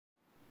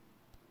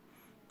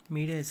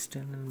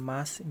mediastinal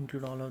mass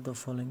include all of the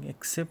following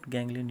except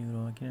ganglion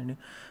neuron किनभने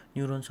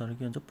न्युरोन्सहरु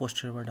के हुन्छ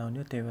पोस्टेरियरबाट आउने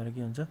हो त्यही भएर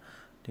के हुन्छ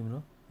तिम्रो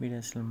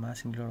mediastinal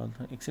mass include all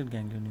the except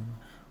ganglion neuron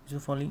which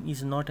the following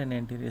is not an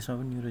anterior यसमा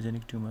पनि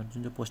न्युरोजेनिक ट्युमर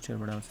जुन चाहिँ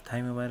पोस्टेरियरबाट आउँछ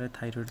थाइमोमा र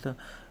थाइरोइड त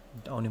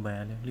आउने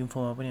भइहाल्यो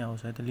लिम्फोमा पनि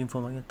आउँछ है त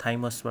लिम्फोमा के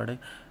थाइमसबाटै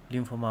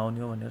लिम्फोमा आउने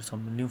हो भनेर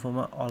सम्झनु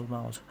लिम्फोमा अलमा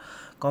आउँछ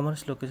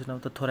commonest location of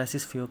the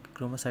thoracic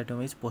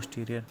pheochromocytoma is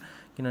posterior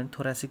किनभने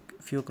thoracic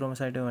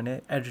pheochromocytoma भने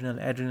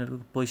एड्रिनलको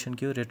पोजिसन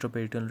के हो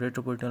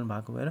रेट्रोपेरिटोनल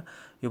भएको भएर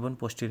यो पनि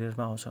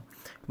पोस्टेरियरमा आउँछ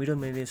middle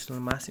मेडिएस्टनल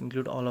mass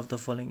include all of the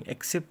following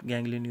accept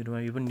ग्याङ्ग्लियन न्युरोमा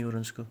यो पनि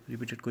न्युरोन्सको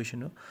रिपिटेड क्वेसन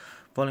हो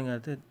फलोइङ आर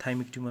त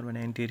थाइमिक ट्युमर भने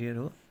एन्टेरियर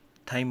हो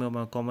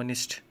थाइमोमा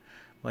कमनेस्ट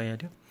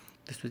भइहाल्यो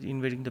त्यसपछि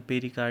इन्भेडिङ द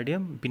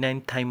पेरिकार्डियम बिनाइन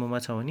थाइमोमा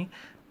छ भने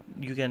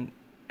you can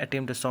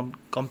attempt some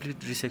complete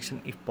resection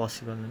if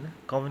possible हैन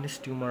commonest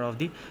tumour of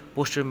the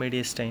posterior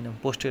मेडिएस्टाइनम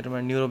पोस्टेरियरमा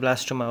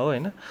न्युरोब्लास्टोमा हो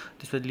हैन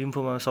त्यसपछि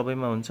लिम्फोमा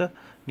सबैमा हुन्छ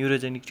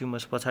न्युरोजेनिक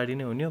ट्युमर्स पछाडी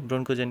नै हुने हो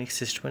ब्रोन्कोजेनिक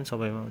सिस्ट पनि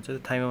सबैमा हुन्छ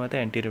थाइमोमा त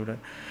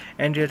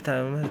interior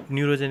thymoma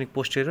न्युरोजेनिक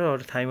posterior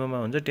or thymoma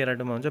हुन्छ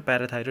टेराटोमा हुन्छ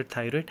प्याराथाइरोइड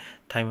थाइरोइड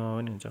थाइमोमा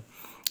पनि हुन्छ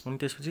अनि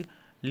त्यसपछि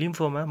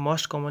lymphoma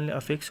most commonly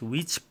affects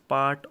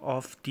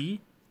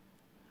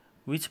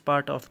which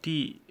part of the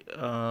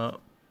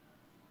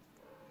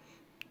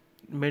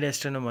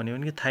मेडिएस्टाइनम भन्यो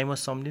भने थाइमस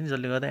सम्झिने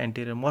जसले गर्दा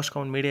एन्टेरियर मोस्ट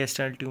कमन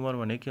मेडिएस्टाइनल ट्युमर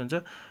भनेको के हुन्छ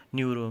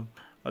न्युरो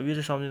अब यो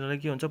चाहिँ सम्झिनलाई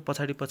के हुन्छ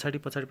पछाडी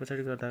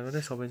गर्दा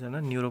गर्दै सबैजना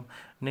न्युरो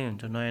नै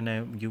हुन्छ नयाँ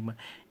युगमा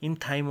in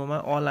thymoma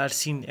all are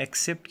scene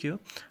accept के हो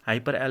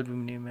हाइपर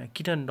एल्बुमिनेमिया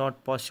किन नट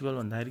पोसिबल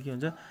भन्दाखेरि के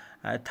हुन्छ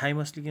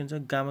थाइमसले के हुन्छ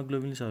गामा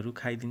ग्लोबुलिन्सहरु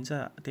खाइदिन्छ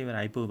त्यही भएर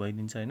हाइपो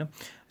भइदिन्छ हैन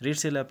red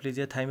sale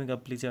aplasia thymic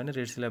aplasia भने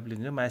रेड सेल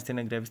एप्लेजिया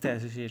माइस्थेनिया ग्रेभिस त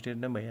एसोसिएटेड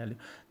नै भइहाल्यो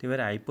त्यही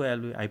भएर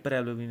हाइपर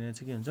एल्बुमिनेमिया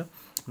चाहिँ के हुन्छ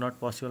नट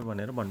पोसिबल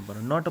भनेर भन्नु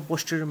पर्यो नट अ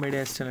पोस्टेरियर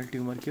मेडिएस्टाइनल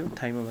ट्युमर के हो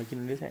थाइमोमा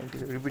किनभने चाहिँ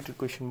रिपिटेड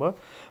क्वेसन भयो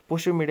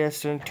पोस्टेरियर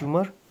मेडिएस्टाइनल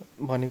ट्युमर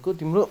भनेको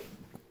तिम्रो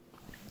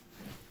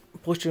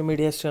पोस्टेरियर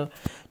मेडिएस्टाइनल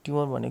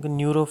ट्युमर भनेको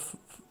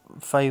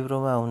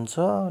न्युरोफाइब्रोमा हुन्छ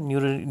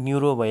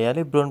न्युरो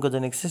भइहाल्यो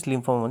ब्रोन्कोजेनिक सिस्ट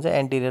लिम्फोमा हुन्छ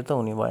एन्टेरियर त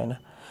हुने भएन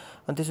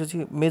अनि त्यसपछि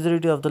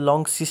majority of the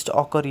long cyst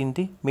occur in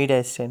the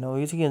मेडिएस्टाइनम हो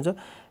यो चाहिँ के हुन्छ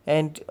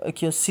एन्ड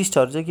के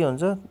सिस्टहरु चाहिँ के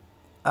हुन्छ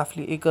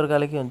आफूले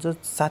एकअर्काले के हुन्छ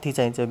साथी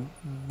चाहिन्छ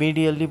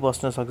मेडियल्ली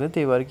बस्न सक्छ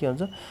त्यही भएर के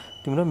हुन्छ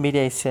तिम्रो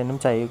मेडिएस्टाइनम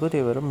चाहिएको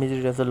त्यही भएर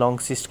majority of the long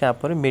cyst कहाँ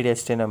पर्यो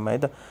मेडिएस्टाइनममा है त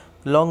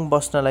लङ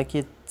बस्नलाई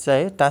के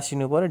चाहियो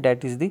टाँसिनु पर्यो द्याट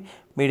इज दि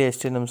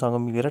मेडिएस्टाइनमसँग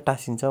मिलेर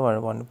टाँसिन्छ भनेर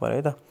भन्नु पर्यो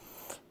है त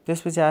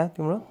त्यसपछि आयो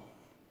तिम्रो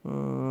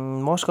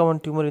most common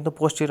tumour in the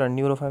posterior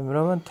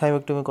न्युरोफाइब्रोमा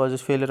थाइमेक्टोमी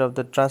causes failure of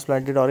the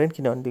transplanted organ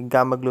किनभने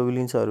गामा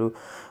ग्लोबुलिन्सहरु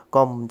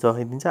कम हुन्छ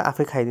खाइदिन्छ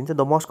आफै खाइदिन्छ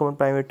the most common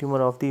primary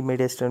tumour of the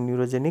मेडिएस्टाइनल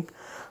न्युरोजेनिक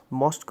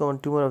most common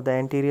tumour of the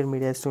interior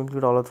मेडिएस्टाइनल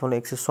include all of the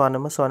access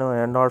स्वानोमा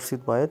भनेर nerve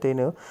Sith भयो त्यही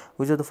नै हो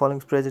which of the following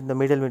present the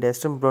middle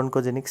मेडिएस्टाइनम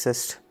bronchogenic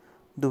cyst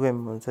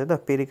दुवैमा हुन्छ है त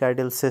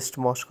पेरिकार्डियल सिस्ट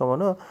मोस्ट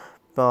कमन हो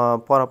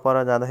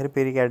पर जाँदाखेरि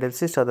पेरिकार्डियल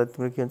सिस्ट अथवा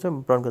तिम्रो के हुन्छ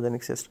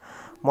bronchogenic cyst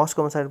most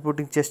common side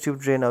प्रोटिङ chest tube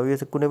drain अब यो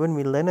चाहिँ कुनै पनि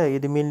मिल्दैन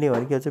यदि मिल्ने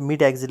भने के हुन्छ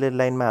मिड एक्जिलरी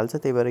लाइनमा हाल्छ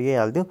त्यही भएर यही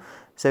हाल्दिउँ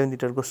 7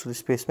 लिटरको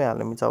स्पेसमै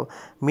हाल्नु मिल्छ अब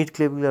मिड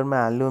क्लेभिकुलरमा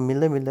हाल्नु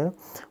मिल्दैन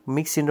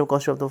mix syndrome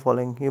कन्स्ट of the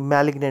following यो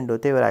म्यालिग्नेन्ट हो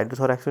त्यही भएर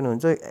हाइड्रोथोराक्स पनि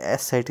हुन्छ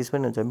एसाइटिस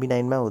पनि हुन्छ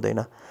बिनाइनमा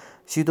हुँदैन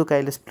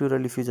स्युडोकाइलस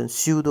प्लुरल इफ्युजन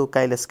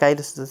स्युडोकाइलस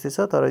जस्तै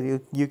छ तर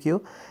यो के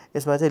हो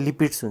यसमा चाहिँ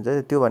लिपिड्स हुन्छ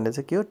त्यो भन्ने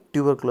चाहिँ के हो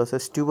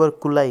ट्युबरकुलोसिस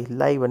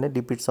ट्युबरकुलाई भन्ने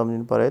लिपिड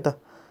सम्झिनु पर्यो है त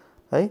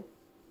है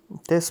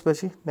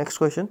त्यसपछि next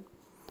question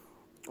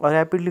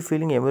rapidly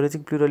feeling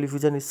haemorrhagic plural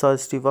इफ्युजन is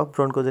सजेस्टिभ of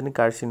bronchogenic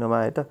carcinoma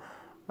है त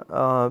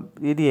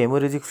यदि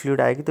हेमोरेजिक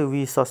फ्लुइड आयो कि त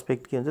वी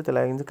सस्पेक्ट के हुन्छ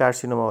त्यसलाई चाहिँ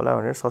कार्सिनोमा होला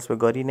भनेर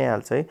सस्पेक्ट गरि नै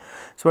हाल्छ है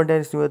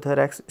स्पोन्टेनियस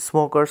न्युमोथोराक्स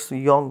स्मोकर्स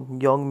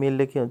यङ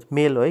मेलले के हुन्छ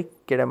मेल हो है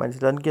केटा मान्छे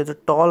झन् के हुन्छ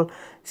टल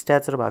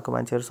स्ट्याचर भएको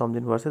मान्छेहरू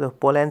सम्झिनुपर्छ त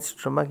पोल्यान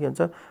सिन्ड्रोममा के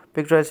हुन्छ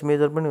पेक्टोराइल्स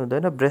मेजर पनि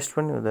हुँदैन ब्रेस्ट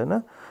पनि हुँदैन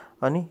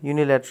अनि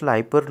युनिल्याटरल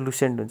हाइपर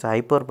लुसेन्ट हुन्छ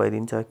हाइपर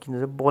भइदिन्छ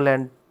किनभने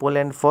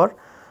पोल्यान्ड फर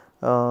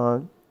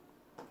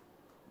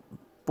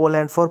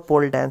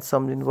पोल डान्स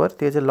सम्झिनु पर्यो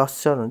त्यो चाहिँ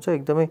लस्चर हुन्छ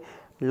एकदमै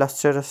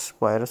लस्चरस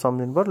भएर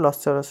सम्झिनु पर्यो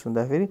लस्चरस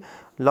हुँदाखेरि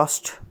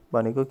लस्ट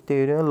भनेको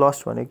त्यही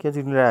लस्ट भनेको के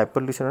युनिल्याटरल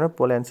हाइपरलुसेन्ट होइन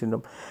पोल्यान्ड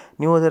सिन्ड्रोम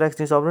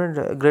न्युमोथोराक्स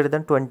सबभन्दा ग्रेटर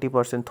देन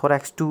 20%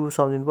 थोराक्स 2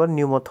 सम्झिनु पर्यो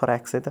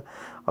न्युमोथोराक्स है त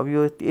अब यो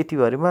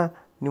यतिभरिमा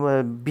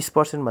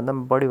 20% भन्दा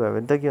बढी भयो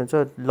भने त के हुन्छ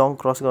लङ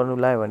क्रस गर्नु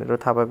लायो भनेर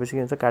थाहा पाएपछि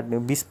के हुन्छ काट्ने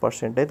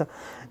 20% है त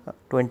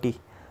 20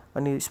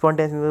 अनि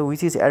स्पोन्टेनियस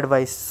विच इज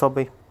एडभाइस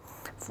सबै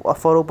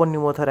फर ओपन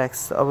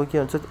न्युमोथोराक्स अब के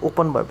हुन्छ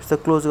ओपन भएपछि त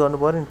क्लोज गर्नु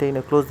पर्यो नि त्यही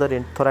नै क्लोज द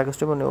रेन्ट थोराक्स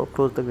पनि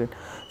close the rent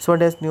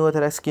spontaneous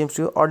न्युमोथोराक्स Kemps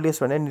to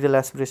earliest भने निडल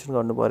एस्पिरेसन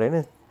गर्नु पर्यो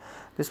हैन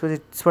त्यसपछि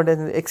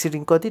स्पोन्टेनियस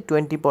एक्सिडिङ कति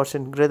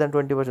 20% ग्रेटर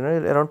देन 20%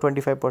 भने अराउन्ड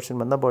 25%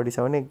 भन्दा बढी छ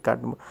भने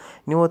काट्नु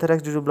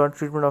न्युमोथोराक्स due to blood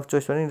treatment of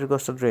choice भने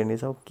रिकस्टल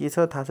ड्रेनेज हो के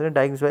छ थाहा छैन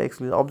डायग्नोसिस बाइ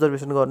एक्सक्लुजन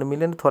अब्जर्भेसन गर्नु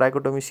मिल्दैन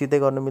थोराकोटोमी सिधै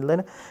गर्नु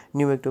मिल्दैन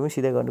न्युमेक्टोमी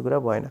सिधै गर्नु कुरा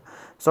भएन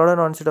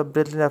sudden unset of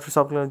breathless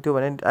after supplement त्यो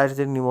भने आइरिस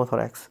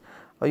न्युमोथोराक्स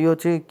यो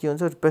चाहिँ के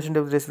हुन्छ patient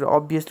of respirator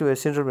obviously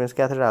central veins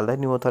catheter हाल्दा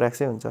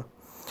न्युमोथोराक्सै हुन्छ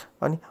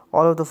अनि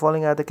all of the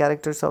following are the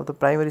characters of the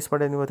primary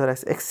spontaneous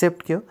न्युमोथोराक्स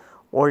accept के हो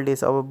ओल्ड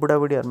एज अब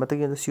बुढाबुढीहरूमा त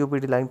के हुन्छ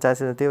सिओपिडी लाग्ने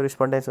चान्सेस हुन्छ, त्यही भएर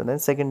स्पन्टानियस हुँदैन,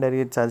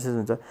 सेकेन्डरी चान्सेस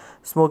हुन्छ।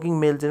 स्मोकिङ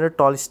मेल चाहिँ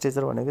टल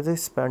स्टेजर भनेको चाहिँ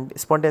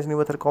स्पन्टानियस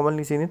न्युमोथोराक्स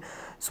commonly scene in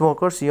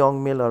smokers young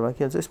मेलहरूमा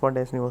के हुन्छ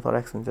स्पन्टानियस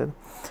न्युमोथोराक्स हुन्छ।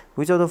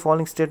 Which of the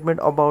following statement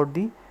about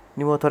the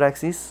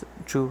न्युमोथोराक्स is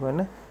true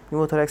होइन,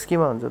 न्युमोथोराक्स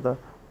केमा हुन्छ त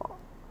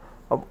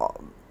अब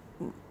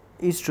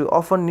is true,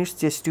 often needs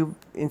chest tube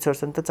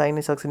insertion त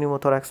चाहिनै सक्छ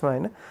न्युमोथोराक्समा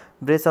होइन।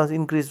 ब्रेथ साउन्ड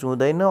इन्क्रिज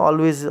हुँदैन,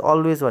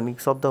 अलवेज भन्ने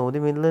शब्द हुँदै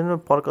मिल्दैन,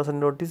 पर्कसन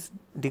नोटिस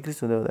डिक्रिज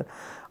हुँदै हुँदैन।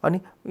 अनि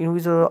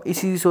which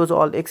ECG shows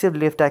all accept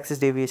left axis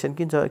deviation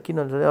किन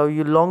हुन्छ अब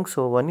यो लङ्स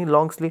हो भने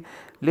लङ्सले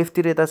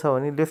लेफ्टतिर यता छ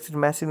भने लेफ्टतिर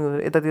म्यासिभ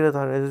यतातिर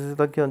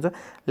त के हुन्छ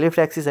लेफ्ट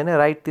एक्सिस होइन,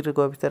 राइटतिर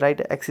गएपछि त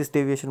राइट एक्सिस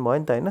डेभिएसन भयो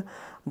नि त होइन।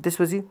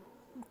 त्यसपछि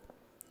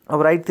अब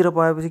राइटतिर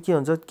पाएपछि के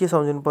हुन्छ के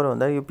सम्झिनु पऱ्यो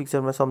भन्दा यो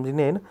पिक्चरमा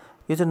सम्झिने होइन,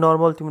 यो चाहिँ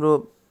नर्मल तिम्रो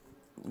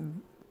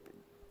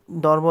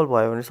नर्मल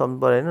भयो भने सम्झनु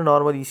पऱ्यो होइन,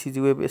 नर्मल इसिजी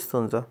वेभ यस्तो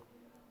हुन्छ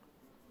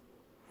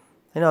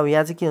होइन। अब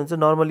यहाँ चाहिँ के हुन्छ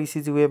नर्मल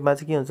इसिजी वेभमा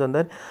चाहिँ के हुन्छ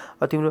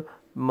भन्दा तिम्रो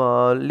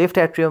लेफ्ट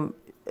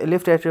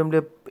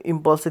एट्रियमले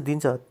इम्पल्स चाहिँ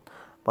दिन्छ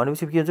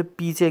भनेपछि के हुन्छ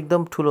पी चाहिँ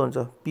एकदम ठुलो हुन्छ,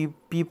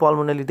 पी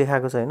पल्मोनली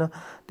देखाएको छ होइन।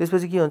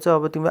 त्यसपछि के हुन्छ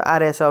अब तिम्रो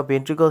आरएस अब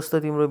भेन्ट्रिकल्स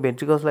त तिम्रो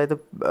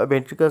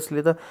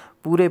भेन्ट्रिकल्सले त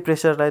पुरै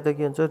प्रेसरलाई त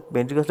के हुन्छ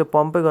भेन्ट्रिकल्सले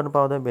पम्पै गर्नु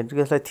पाउँदैन,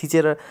 भेन्ट्रिकल्सलाई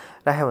थिचेर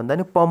राख्यो भन्दा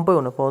नि पम्पै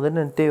हुन पाउँदैन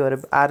नि, त्यही भएर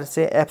आरएस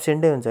चाहिँ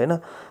एब्सेन्टै हुन्छ होइन।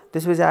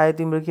 त्यसपछि आयो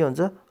तिम्रो के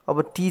हुन्छ अब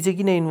टी चाहिँ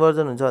किन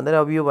इन्भर्जन हुन्छ भन्दाखेरि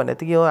अब यो भने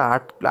त के हो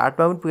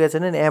हार्टमा पनि पुगेको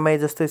छैन नि, एमआई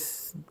जस्तै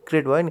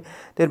क्रिएट भयो नि,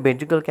 त्यही भएर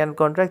भेन्ट्रिकल क्यान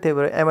कन्ट्र्याक्ट, त्यही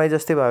भएर एमआई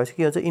जस्तै भएपछि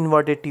के हुन्छ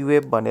इन्भर्टेड टी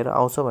वेभ भनेर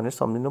आउँछ भनेर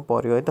सम्झिनु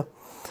पऱ्यो है त।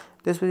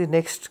 त्यसपछि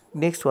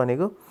नेक्स्ट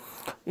भनेको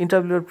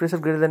इन्ट्राभ्युलर pressure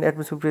greater than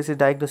atmosphere pressure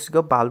diagnostic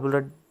of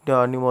भाल्भुलर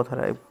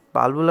न्युमोथोराक्स।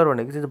 भाल्भुलर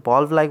भनेको चाहिँ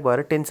भल्भ लाइक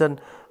भएर टेन्सन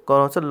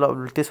गराउँछ,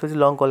 त्यसपछि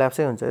लङ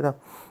कोल्याप्सै हुन्छ है त।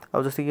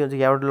 अब जस्तै के हुन्छ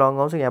यहाँबाट लङ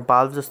आउँछ यहाँ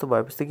भाल्भ जस्तो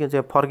भएपछि के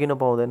हुन्छ फर्किनु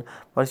पाउँदैन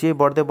भनेपछि यही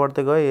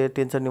बढ्दै गयो यो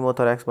टेन्सन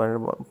न्युमोथोराक्स भनेर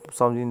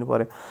सम्झिनु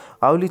पऱ्यो।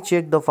 हाउली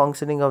check the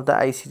functioning of the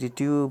ICD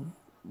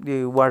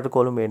tube water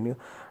कलम हेर्ने हो।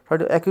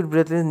 एक्युट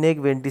ब्रेथलेस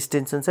नेक भेन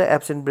डिस्टेन्सन छ,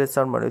 एब्सेन्ट ब्रेथ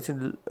साउन्ड भनेपछि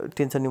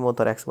टेन्सन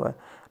न्युमोथोराक्स भयो।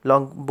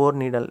 लङ बोर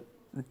निडल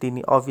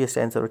तिनी अभियस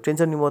एन्सर हो।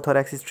 Tension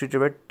न्युमोथोराक्स is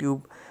treated by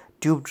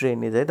tube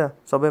drainage है त,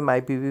 सबैमा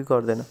आइपिभी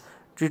गर्दैन।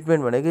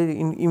 ट्रिटमेन्ट भनेको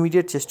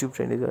इमिडिएट चेस्ट ट्युब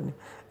ड्रेनेज गर्ने।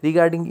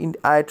 रिगार्डिङ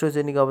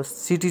आइट्रोजेनिक अब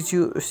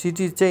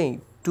सिटी चाहिँ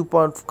to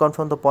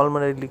confirm the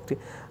pulmonary leak,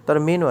 तर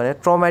मेन भने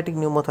ट्रमाटिक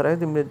न्युमोथोराक्स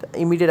तिमीले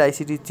immediate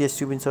ICT chest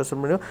tube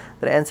insertion भन्यो,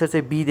 तर एन्सर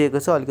चाहिँ बी दिएको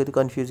छ, अलिकति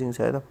कन्फ्युजिङ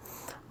छ है त।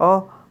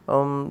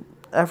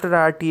 आफ्टर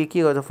आरटिए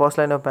के गर्छ first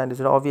line of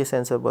manager obvious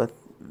answer भयो,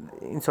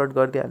 इन्सर्ट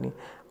गरिदिइहाल्ने।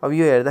 अब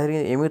यो हेर्दाखेरि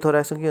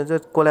हेमिथोराक्समा के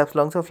हुन्छ कोल्याप्स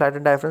लङ छ,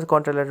 फ्ल्याटन डायफ्राम छ,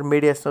 कन्ट्राल्याटरल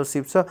मेडिएसनल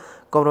सिप छ,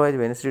 कम्प्रोमाइज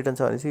भेनस रिटर्न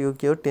छ भने चाहिँ यो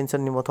के हो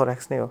टेन्सन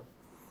न्युमोथोराक्स नै हो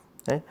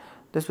है।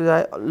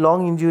 त्यसपछि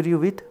long injury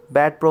with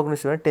bad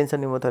prognosis भने टेन्सन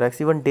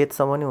न्युमोथोराक्स इभन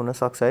डेथसम्म नै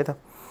हुनसक्छ है त।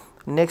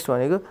 नेक्स्ट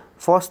भनेको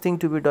first thing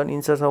to be done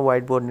insertion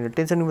white board needle,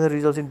 tension न्युमोथोराक्स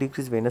results in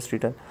decrease Venus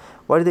return.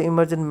 What is the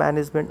emergent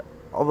management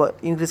अब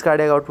इन्क्रिज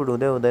कार्डियक आउटपुट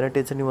हुँदैन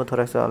tension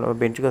न्युमोथोराक्स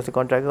भेन्ट्रिकल्सले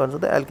contract गर्छ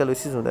त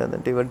एल्कालोसिस हुँदैन,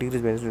 त्यही भएर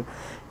decrease Venus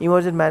return.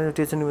 Emergent management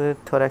tension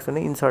न्युमोथोराक्स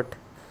भने insert,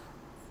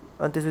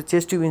 अनि त्यसपछि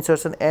chest tube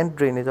insertion and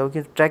drainage. अब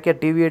के ट्र्याकिया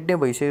डेभिएट नै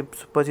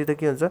भइसकेपछि त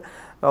के हुन्छ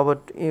अब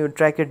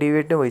ट्र्याकिया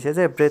डेभिएट नै भइसकेछ,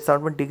 ब्रेथ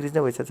साउन्ड पनि डिक्रिज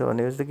नै भइसकेछ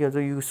भनेपछि त के हुन्छ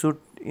you should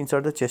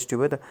insert the chest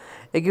tube है त।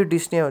 एक्युट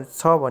डिस्निया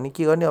छ भने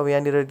के गर्ने अब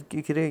यहाँनिर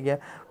के अरे यहाँ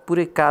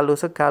पुरै कालो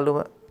छ,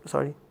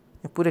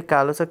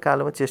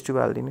 कालोमा चेस्ट ट्युब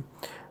हालिदिने।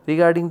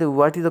 Regarding the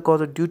what is the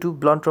cause due to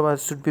blunt trauma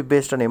should be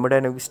based on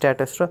हेमोडाइनामिक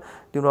status र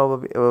तिम्रो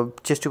अब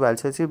चेस्ट ट्युब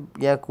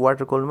हालिसकेपछि यहाँ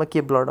वाटर कोलमा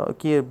के ब्लड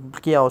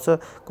के आउँछ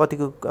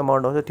कतिको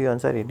अमाउन्ट आउँछ त्यो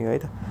अनुसार हेर्ने हो है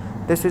त।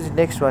 त्यसपछि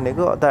नेक्स्ट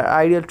भनेको the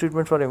ideal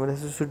treatment for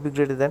हेमोडाइनामिक should be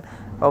greater than,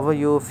 अब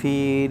यो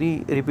फेरि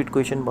रिपिट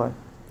क्वेसन भयो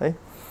है,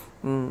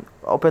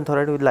 open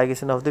थोराइटिक with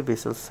लाइगेसन of the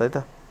vessels है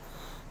त,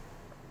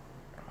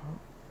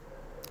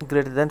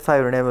 ग्रेटर देन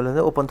 500 ml हुन्छ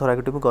ओपन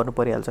थोराइकोटोमी गर्नु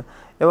परिहाल्छ।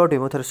 About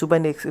हेमोथेरापी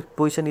supine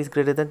position is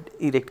greater than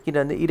erect,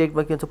 किनभने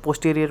इरेक्टमा के हुन्छ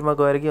पोस्टेरियरमा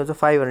गएर के हुन्छ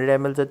 500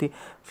 ml जति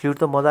फ्लुइड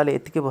त मजाले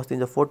यतिकै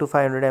बस्दिन्छ, 400 to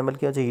 500 ml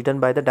के हुन्छ हिडन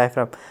बाई द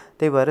डायफ्राम,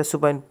 त्यही भएर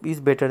supine is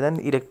better than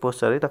erect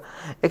posture है त।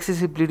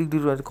 Excessive bleeding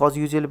due to cause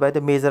usually by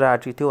the major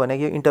artery, त्यो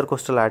भनेको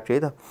इन्टरकोस्टल आर्ट्री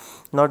है त,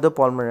 not the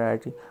pulmonary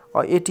artery.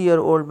 80 year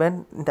old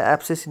man the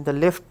abscess in the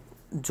left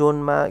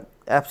जोनमा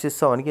abscess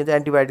छ भने के हुन्छ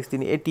एन्टिबायोटिक्स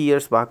दिने 80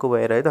 years भएको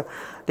भएर है त,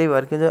 त्यही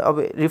भएर के हुन्छ अब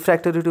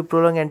रिफ्र्याक्टरी टु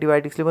प्रोलङ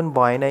एन्टिबायोटिक्सले पनि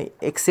भएन,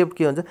 एक्सेप्ट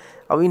के हुन्छ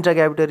अब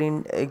इन्ट्राक्यापिटरी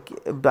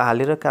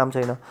हालेर काम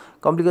छैन।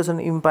 कम्प्लिकेसन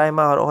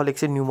इम्पायमा अल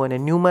एक्सेप्ट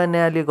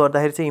न्युमोनियाले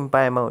गर्दाखेरि चाहिँ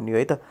इम्पायमा हुने हो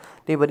है त,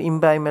 त्यही भएर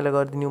इम्पायमाले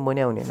गर्दा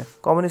न्युमोनिया हुने होइन।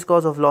 Commonest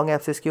cause of long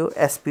abscess के हो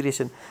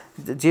एस्पिरेसन,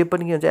 जे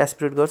पनि के हुन्छ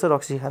एस्पिरेट गर्छ,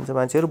 रक्सी खान्छ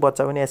मान्छेहरू,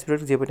 बच्चा पनि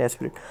एस्पिरेट, जे पनि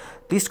aspirate.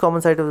 List common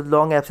side of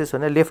long abscess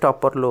भने लेफ्ट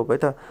अप्पर लोब है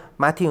त,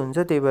 माथि हुन्छ,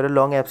 त्यही भएर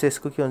लङ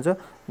एब्सेसको के हुन्छ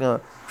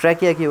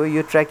ट्र्याकिया के हो,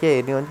 यो ट्र्याकिया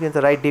हेर्ने हो भने के हुन्छ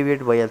राइट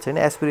डेभिएट भइहाल्छ होइन,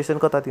 एस्पिरेसन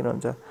कतातिर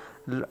हुन्छ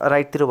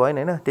राइटतिर भएन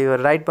होइन, त्यही भएर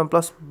राइटमा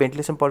प्लस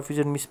भेन्टिलेसन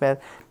पर्फ्युजन मिसम्याच,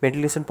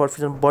 भेन्टिलेसन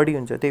पर्फ्युजन बढी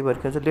हुन्छ, त्यही भएर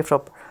के हुन्छ लेफ्ट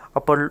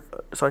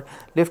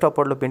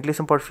अप्पर लोब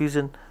भेन्टिलेसन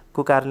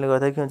पर्फ्युजनको कारणले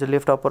गर्दा के हुन्छ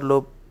लेफ्ट अप्पर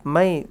लोब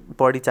मै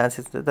बढी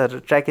चान्सेस हुन्छ तर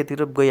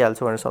ट्र्याकेतिर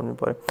गइहाल्छ भनेर सम्झनु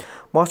पर्यो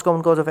most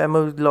common cause of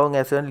MOB long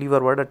accident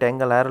लिभरबाट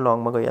ट्याङ्का लाएर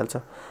लङमा गइहाल्छ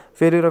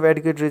failure of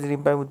educate reason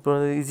impact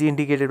is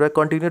इन्डिकेटेड by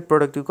continued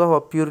productive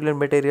of प्युरिलेन्ट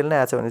material नै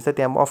आएको छ भने चाहिँ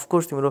त्यहाँ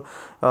अफकोर्स तिम्रो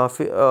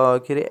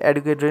के अरे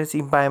एडुकेट ड्रेनेज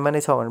इम्पायमा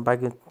नै छ भने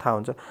बाँकी थाहा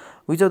हुन्छ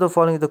which of the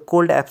following the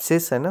cold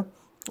abscess होइन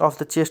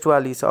of the chest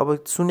wall is अब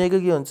सुनेको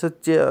के हुन्छ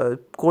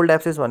कोल्ड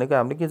एब्सेस भनेको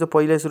हामीले के हुन्छ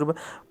पहिला सुरुमा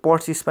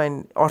पर्स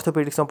स्पाइन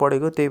अर्थोपेडिक्समा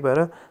पढेको त्यही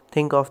भएर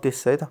थिङ्क अफ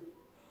दिस है त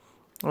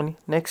अनि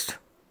next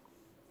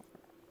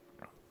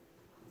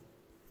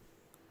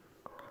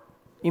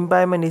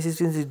इम्पायरमेन्ट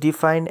resistance is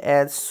defined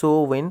as so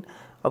when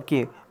अब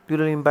के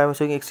plural इम्पायरमेन्ट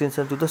showing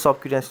extension to the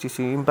सबक्युटेनियस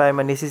tissue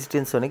इम्पायरमेन्ट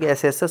नेसेसिटेन्स भनेको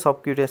एसएस छ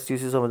सबक्युटेनियस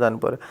टिस्युसम्म जानु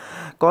पर्यो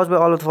cause by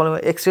all of the following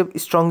accept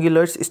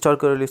स्ट्रङ्गुलर्स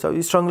स्टर्कोलिस अब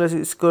स्ट्रङ्गुलर्स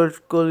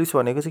स्टर्कोलिस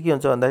भनेको चाहिँ के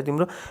हुन्छ भन्दाखेरि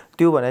तिम्रो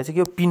त्यो भनेको चाहिँ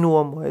के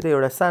पिनवम हो है त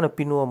एउटा सानो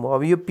पिनवम हो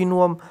अब यो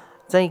पिनवम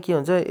चाहिँ के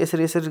हुन्छ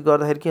यसरी यसरी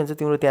गर्दाखेरि के हुन्छ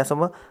तिम्रो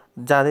त्यहाँसम्म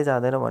जाँदै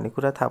जाँदैन भन्ने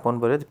कुरा थाहा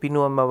पाउनु पऱ्यो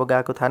पिनवममा अब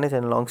गएको थाहा नै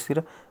छैन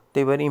लङ्सतिर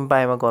त्यही भएर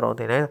इम्पायमा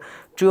गराउँदैन है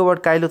true about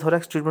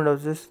काइलोथोराक्स treatment of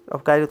this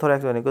अब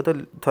काइलोथोराक्स भनेको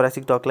त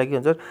थोरासिक डकलाई के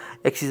हुन्छ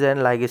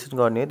एक्सिजन लाइगेसन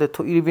गर्ने है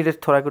त इमिडिएट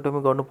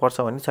थोराकोटोमी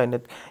गर्नुपर्छ भन्ने छैन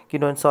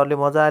किनभने सरले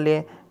मजाले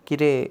के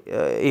अरे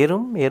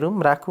हेरौँ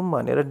राखौँ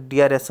भनेर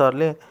डिआरएस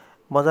सरले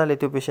मजाले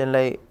त्यो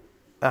पेसेन्टलाई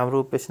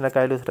हाम्रो पेसेन्टलाई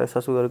काइलोथोराक्स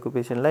ससु गरेको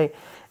पेसेन्टलाई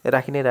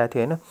राखि नै राखेको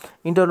थियो होइन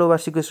इन्टरलोबार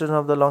सिक्वेस्ट्रेसन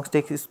of the lungs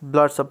takes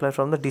blood supply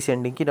from the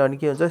descending किनभने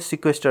के हुन्छ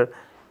सिक्वेस्टर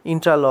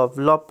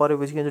इन्ट्रालब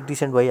परेपछि के हुन्छ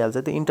डिसेन्ड भइहाल्छ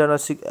त्यो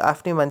इन्टरनल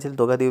आफ्नै मान्छेले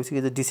धोका दिएपछि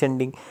के हुन्छ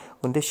डिसेन्डिङ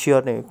हुन्थ्यो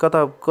स्योर नै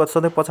कता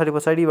सधैँ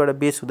पछाडिबाट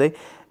बेस हुँदै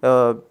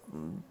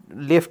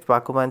लेफ्ट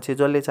भएको मान्छे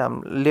जसले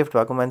चाहिँ लेफ्ट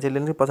भएको मान्छेले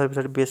नै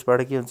पछाडि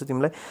बेसबाट के हुन्छ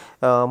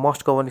तिमीलाई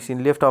most common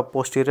left of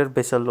posterior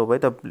basal lobe है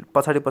त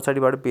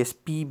पछाडिबाट base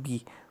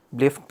PV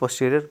left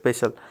posterior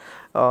basal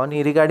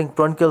अनि regarding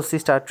bronchial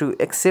cyst are to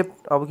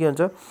accept अब के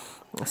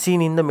हुन्छ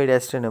सिन इन द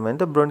मेडियास्टेनम होइन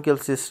त bronchial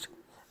cyst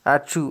are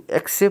to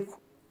accept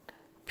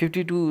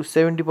 50 to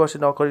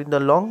 70% occur in the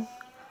long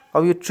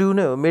अब यो ट्रु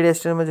नै हो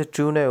मेडियास्टेनमा चाहिँ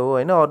ट्रु नै हो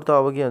होइन अरू त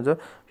अब के हुन्छ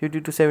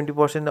 50 to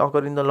 70%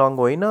 occur in the long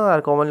होइन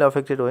आर कमनली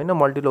अफेक्टेड होइन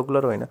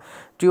मल्टिलोकुलर होइन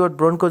ट्रु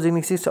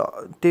ब्रोन्कोजेनेसिस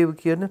त्यही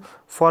के होइन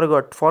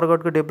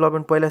फरगटको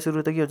डेभलपमेन्ट पहिला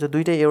सुरु त के हुन्छ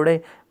दुइटै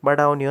एउटैबाट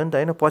आउने हो नि त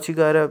होइन पछि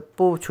गएर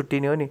पो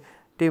छुट्टिने हो नि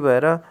त्यही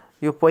भएर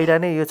यो पहिला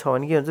नै यो छ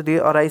भने के हुन्छ they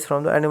arise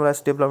from the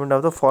एनिमलाइज development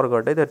of the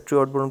फरगट है त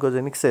ट्रु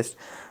ब्रोन्कोजेनिक सिस्ट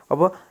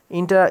अब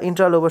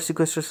इन्ट्रालोबर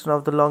सिक्वेस्ट्रेसन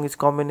of the long is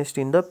कम्बिनेस्ड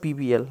in the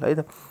पिबिएल है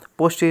त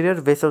पोस्टेरियर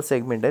भेसल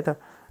सेगमेन्ट है त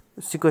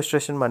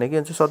सिक्वेस्ट्रेसन भनेको के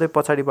हुन्छ सधैँ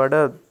पछाडिबाट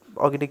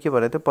अघि नै के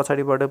भनेको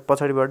थियो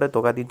पछाडिबाट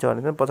धोका दिन्छ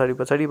भने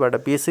पछाडिबाट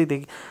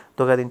बेसैदेखि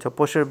धोका दिन्छ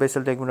posterior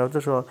vessel segment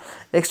of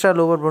the extra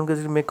Lobar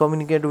bronchus may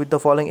communicate with the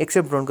following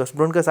accept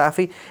bronchus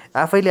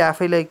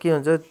आफैलाई के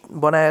हुन्छ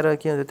बनाएर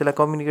के हुन्छ त्यसलाई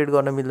कम्युनिकेट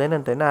गर्न मिल्दैन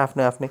नि त होइन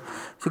आफ्नै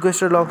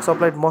सिक्वेस्टर long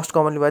supplied most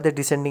commonly by the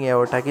descending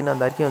aorta किन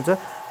भन्दाखेरि के हुन्छ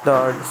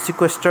द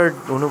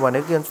सिक्वेस्टर्ड हुनु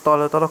भनेको के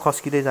हुन्छ तल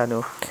खस्किँदै जाने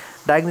हो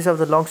डायग्नोसिस अफ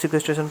द लङ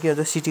सिक्वेस्ट्रेसन के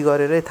हुन्छ सिटी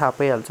गरेरै थाहा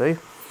पाइहाल्छ है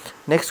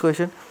next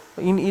question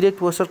in erect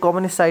posture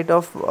commonest site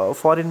of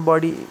foreign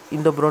body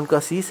in the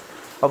bronchus is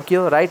अब के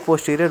हो राइट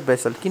पोस्टेरियर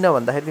भेसल किन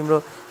भन्दाखेरि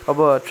तिम्रो अब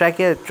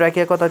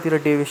ट्र्याकिया कतातिर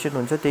डेभिएसन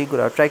हुन्छ त्यही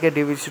कुरा ट्र्याकिया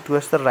डेभिएसन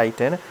टुवर्ड्स द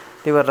राइट होइन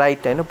त्यही भएर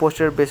राइट होइन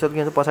पोस्टेरियर भेसल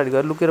के हुन्छ पछाडि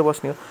गएर लुकेर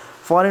बस्ने हो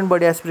foreign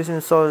body aspiration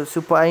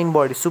supine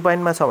body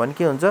सुपाइनमा छ भने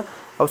के हुन्छ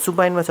अब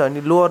सुपाइनमा छ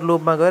भने लोवर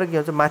लोबमा गएर के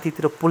हुन्छ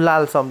माथितिर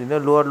पुलाल सम्झिने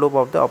lower lobe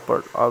of the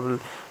upper अब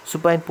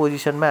सुपाइन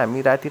पोजिसनमा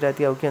हामी राति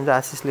अब के हुन्छ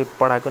आशिषले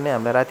पढाएको नै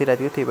हामीलाई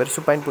राति हो त्यही भएर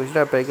सुपाइन पोजिसन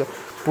अपेको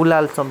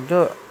पुलाल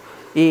सम्झ्यो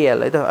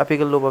एएल है त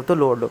अपेकल lobe of the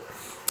lower lobe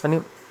अनि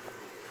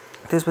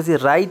त्यसपछि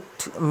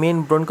right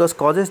main bronchus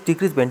causes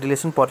decrease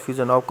ventilation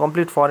पर्फ्युजन अब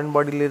कम्प्लिट फरेन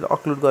बडीले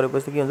अक्लुड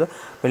गरेपछि के हुन्छ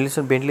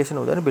भेन्टिलेसन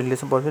हुँदैन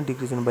भेन्टिलेसन पर्फ्युजन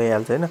डिक्रिज हुन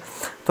भइहाल्छ होइन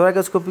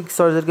थोराकोस्कोपिक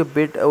सर्जरीको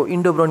बेड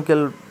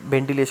इन्डोब्रोन्कियल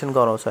भेन्टिलेसन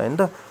गराउँछ होइन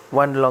त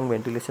वान लङ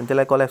भेन्टिलेसन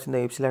त्यसलाई कोल्याप्स इन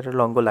द एप्सिलेटर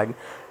लङको लागि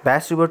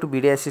vas river to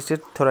video assisted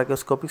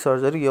थोराकोस्कोपिक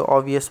surgery यो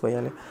अभियस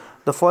भइहाल्यो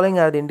the following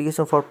are the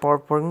indication for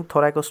performing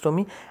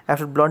थोराकोस्टोमी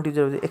after blunt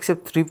teaser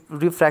accept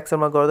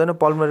रिफ्र्याक्सनमा गर्दैन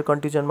पल्मोनरी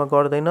कन्टिजनमा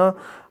गर्दैन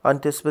अनि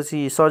त्यसपछि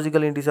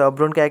सर्जिकल इन्डिसन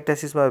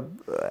ब्रोन्काइक्टासिसमा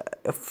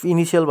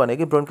इनिसियल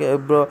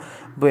भनेको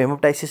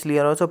हेमोप्टाइसिस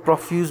लिएर आउँछ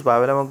प्रफ्युज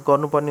भयो बेलामा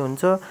गर्नुपर्ने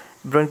हुन्छ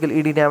ब्रोन्कियल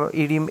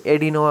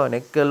एडिनोमा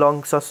भनेको लङ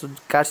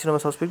कार्सिनोमा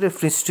सस्पेक्टेड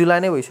फ्रिस्टुला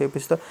नै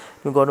भइसकेपछि त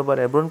त्यो गर्नु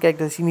पर्यो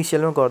ब्रोन्काइक्टासिस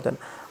इनिसियलमा गर्दैन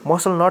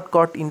muscle not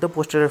cut in the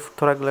posterior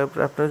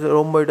थोराकोस्कोपिक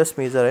रोम्बोइडस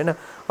major होइन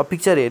अब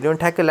पिक्चर हेर्यो भने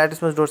ठ्याक्कै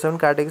ल्याटिसमस डोर्सा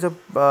पनि काटेको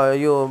छ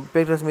यो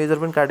पेक्टस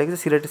मेजर पनि काटेको छ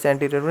सिरेटस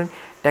एन्टेरियर पनि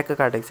ट्याक्क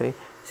काटेको छ है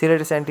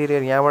सिरेटस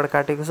एन्टेरियर यहाँबाट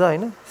काटेको छ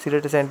होइन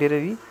सिरेटस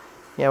एन्टेरियर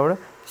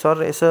यहाँबाट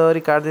सर यसरी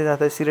काट्दै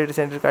जाँदा सिरेटस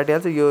एन्टेरियर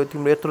काटिहाल्छ यो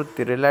तिम्रो यत्रो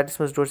धेरै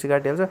ल्याटिसमस डोर्सी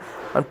काटिहाल्छ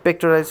अनि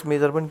पेक्टोराइज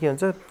मेजर पनि के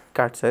हुन्छ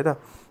काट्छ है त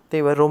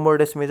त्यही भएर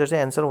रोम्बोइडस मेजर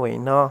चाहिँ एन्सर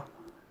होइन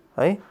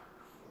है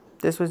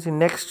त्यसपछि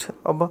नेक्स्ट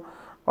अब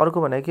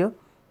अर्को भनेको के हो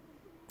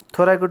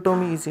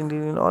थोराकोटोमी इज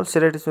इन अल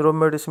सेराइटिस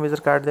रोम्बोइडस मेजर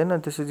काट्दैन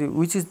त्यसपछि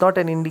which is not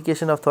an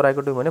indication of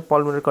थोराकोटोमी भने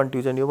पल्मोनरी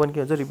कन्ट्युजन यो पनि के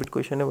हुन्छ रिपिट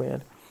क्वेसनै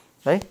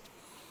भइहाल्यो है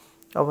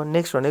अब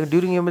नेक्स्ट भनेको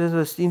during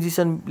emergency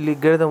इन्जेक्सनले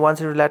greater than 1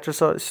 centimetre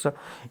lateral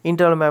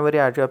internal memory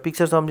artery अब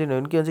पिक्चर सम्झिनु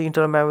भने के हुन्छ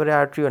इन्टरनल मेमोरी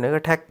आर्ट्री भनेको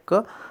ठ्याक्क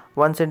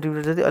 1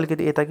 सेन्टिमिटर जति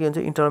अलिकति यता के हुन्छ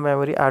इन्टरनल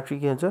मेमोरी आर्टरी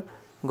के हुन्छ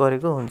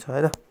गरेको हुन्छ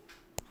है त।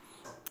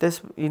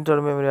 त्यस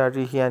इन्टरनल मेमोरी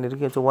आर्टरी यहाँनिर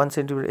के हुन्छ 1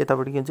 सेन्टिमिटर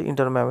यतापट्टि के हुन्छ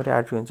इन्टरनल मेमोरी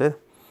आर्टरी हुन्छ है।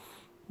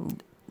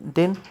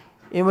 Then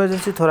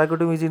emergency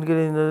थोराइकोटोमी is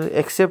included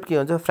accept के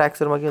हुन्छ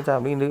फ्र्याक्चरमा के हुन्छ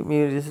हामीले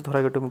इमर्जेन्सी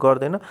थोराइकोटोमी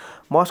गर्दैन।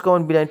 Most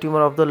common benign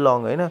tumour of the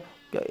long होइन।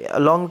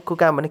 लङको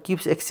काम भने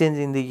kips exchange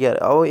in the year.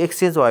 अब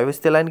एक्सचेन्ज भएपछि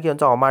त्यसलाई नि के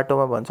हुन्छ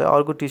हमाटोमा भन्छ,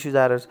 अर्को टिस्युज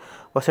आएर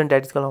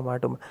पर्सेन्टाइटिसकल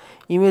हमाटोमा।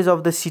 इमेज अफ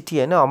द सिटी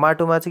होइन,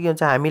 हमाटोमा चाहिँ के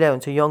हुन्छ हामीलाई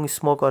हुन्छ यङ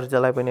स्मोकर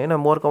जसलाई पनि होइन,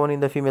 more common in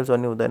the females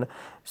भन्ने हुँदैन,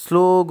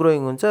 स्लो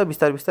ग्रोइङ हुन्छ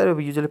बिस्तारै बिस्तारै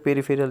usually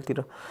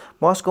पेरिफेरलतिर।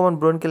 Most common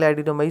bronchial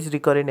adenoma is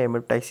recurrent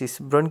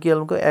हेमेप्टाइसिस।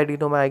 ब्रोन्कियलको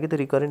adenoma आयो कि त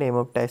रिकरेन्ट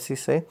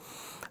हेमेप्टाइसिस है।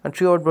 अनि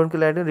ट्रियोड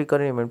ब्रोन्कियल एडिनो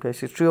रिकरेन्ट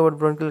हेमेप्टाइसिस। ट्रियोड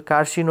ब्रोन्कियल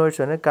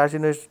कार्सिनोइड्स होइन,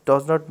 कार्सिनोइड्स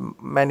डज नट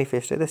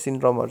मेनिफेस्ट है त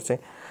सिन्ड्रोमहरू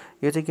चाहिँ।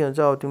 यो चाहिँ के हुन्छ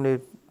अब तिमीले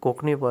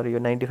घोक्नै पऱ्यो यो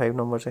 95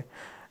 नम्बर चाहिँ।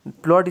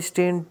 Blood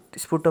stain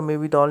sputum may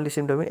be the only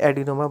symptom in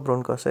adenoma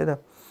bronchus है त।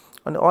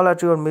 अनि अल आर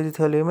ट्रियोड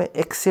मेजोथेलियममा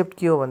एक्सेप्ट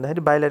के हो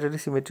भन्दाखेरि बाइलेटरली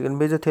सिमेट्रिकल।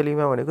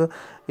 मेजोथेलियममा भनेको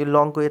यो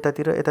लङको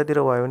यतातिर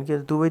भयो भने के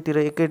दुवैतिर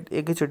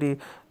एकैचोटि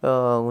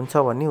हुन्छ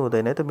भन्ने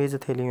हुँदैन है त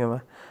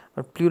मेजोथेलियममा।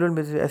 प्लुरल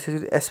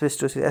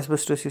एस्बेस्टोसिस,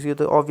 एस्बेस्टोसिस यो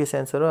त अभियस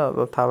एन्सर हो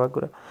अब थाहा भएको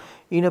कुरा।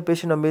 In a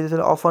patient of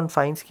मेजोथेलियम often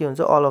fines के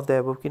हुन्छ अल अफ द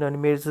एबभ, किनभने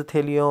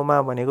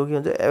मेजोथेलियममा भनेको के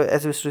हुन्छ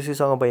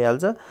एस्बेस्टोसिससँग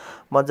भइहाल्छ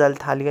मजाले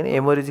थालिकन,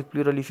 हेमोरेजिक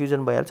प्लुरल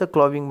इफ्युजन भइहाल्छ,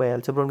 क्लबिङ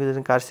भइहाल्छ,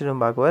 ब्रोन्कियोजेनिक कार्सिनोम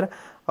भएको भएर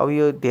अब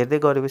यो धेरदै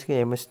गरेपछि कि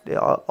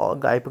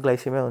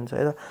हाइपोग्लाइसेमिया हुन्छ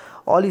है त।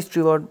 All is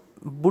triggered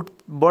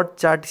but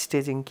chart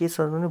staging के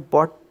छ भने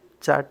बट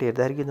चार्ट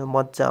हेर्दाखेरि के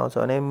मजा आउँछ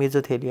भने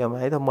मेजोथेलियममा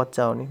है त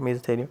मजा आउने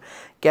मेजोथेलियम।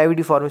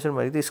 क्याभिटी फर्मेसन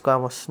भनेको त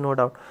squamous no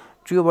doubt.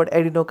 ट्रियोबट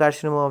adeno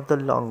carcinoma of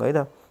the long है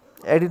त।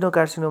 एडिनो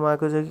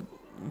कार्सिनोमाको चाहिँ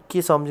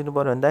के सम्झिनु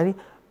पर्यो भन्दाखेरि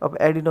अब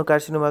एडिनो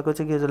कार्सिनोमाको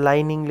चाहिँ के हुन्छ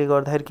लाइनिङले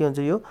गर्दाखेरि के हुन्छ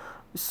यो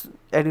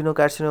एडिनो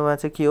कार्सिनोमा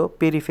चाहिँ के हो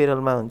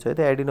पेरिफेरलमा हुन्छ है त।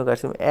 एडिनो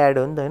कार्सिनोमा एड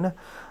हो नि त होइन।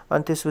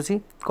 अनि त्यसपछि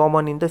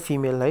कमन इन द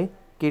फिमेल है,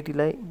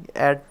 केटीलाई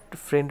एड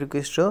फ्रेन्ड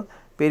रिक्वेस्ट हो,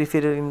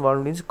 पेरिफेरल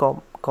इन्भल्भ इज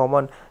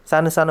कमन।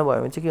 सानो सानो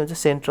भयो भने चाहिँ के हुन्छ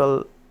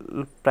सेन्ट्रल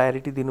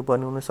प्रायोरिटी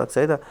दिनुपर्ने हुनसक्छ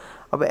है त।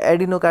 अब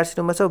एडिनो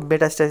कार्सिनोमा छ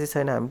मेटास्टासिस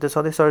छैन, हामी त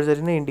सधैँ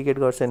सर्जरी नै इन्डिकेट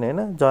गर्छौँ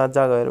होइन। जहाँ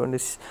गएर भने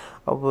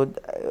अब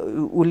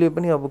उसले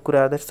पनि अब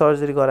कुरा गर्दा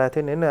सर्जरी गराएको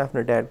थियो नि होइन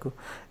आफ्नो ड्याडको।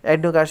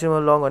 एडिनो कार्सिनोमा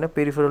लङ होइन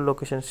पेरिफेरल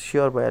लोकेसन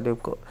स्योर भइहाल्यो।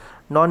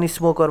 नन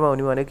स्मोकरमा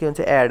हुने भने के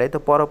हुन्छ एड है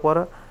त,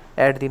 पर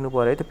एड दिनु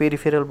पऱ्यो है त।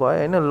 पेरिफेरल भयो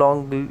होइन,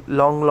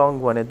 लङ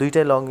भने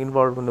दुइटै लङ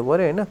इन्भल्भ हुनु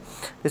पऱ्यो होइन।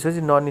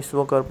 त्यसपछि नन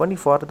स्मोकर पनि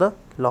फर द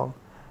लङ।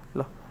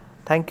 ल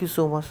thank you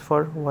so much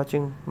for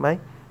watching my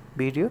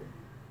video.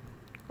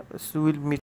 Will meet